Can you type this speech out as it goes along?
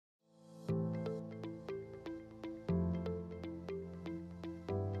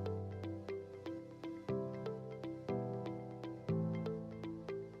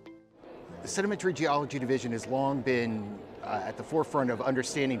The Sedimentary Geology Division has long been at the forefront of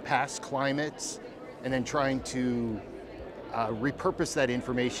understanding past climates and then trying to repurpose that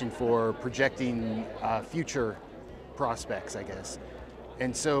information for projecting future prospects, I guess.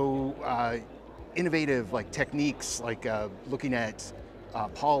 And so innovative techniques like looking at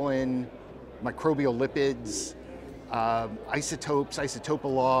pollen, microbial lipids, isotopes,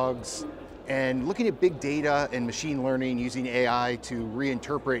 isotopologs, and looking at big data and machine learning using AI to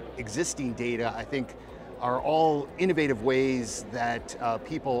reinterpret existing data, I think are all innovative ways that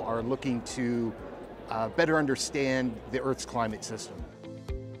people are looking to better understand the Earth's climate system.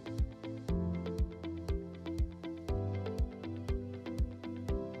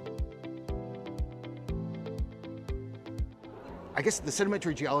 I guess the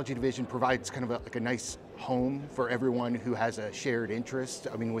Sedimentary Geology Division provides kind of a nice home for everyone who has a shared interest,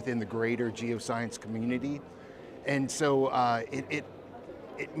 within the greater geoscience community. And so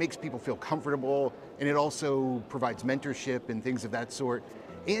it makes people feel comfortable, and it also provides mentorship and things of that sort.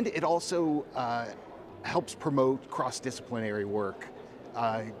 And it also helps promote cross-disciplinary work.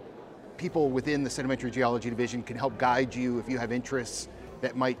 People within the Sedimentary Geology Division can help guide you if you have interests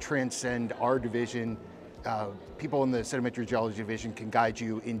that might transcend our division. People in the Sedimentary Geology Division can guide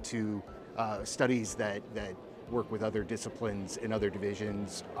you into studies that work with other disciplines in other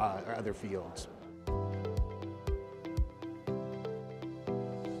divisions or other fields.